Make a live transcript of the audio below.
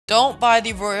Don't buy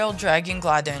the Royal Dragon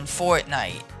Glider in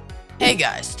Fortnite. Hey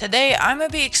guys, today I'm going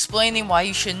to be explaining why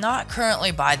you should not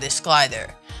currently buy this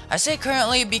glider. I say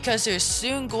currently because there's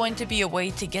soon going to be a way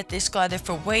to get this glider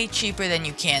for way cheaper than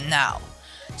you can now.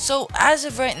 So as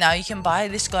of right now, you can buy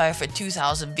this glider for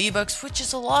 2,000 V-Bucks, which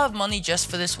is a lot of money just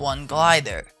for this one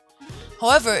glider.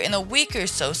 However, in a week or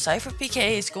so,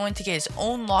 SypherPK is going to get his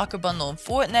own locker bundle in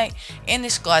Fortnite, and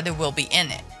this glider will be in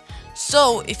it.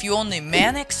 So if you own the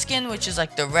Manic skin, which is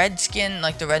like the red skin,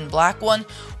 like the red and black one,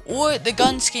 or the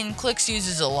gun skin Clicks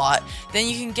uses a lot, then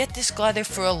you can get this glider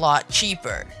for a lot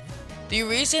cheaper. The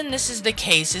reason this is the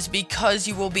case is because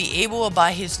you will be able to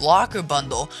buy his locker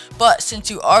bundle, but since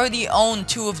you already own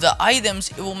 2 of the items,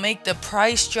 it will make the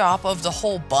price drop of the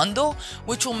whole bundle,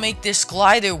 which will make this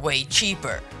glider way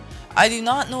cheaper. I do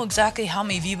not know exactly how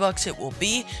many V-Bucks it will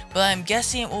be, but I'm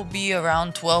guessing it will be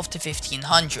around 12 to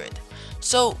 1500.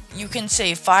 So you can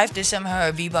save 5 to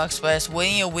 700 V-Bucks by just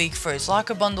waiting a week for his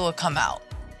locker bundle to come out.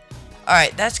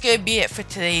 Alright, that's gonna be it for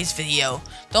today's video.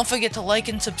 Don't forget to like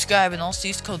and subscribe, and also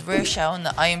use code RARESHOUT in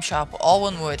the item shop, all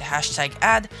one word,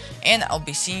 #ad, and I'll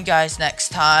be seeing you guys next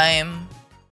time.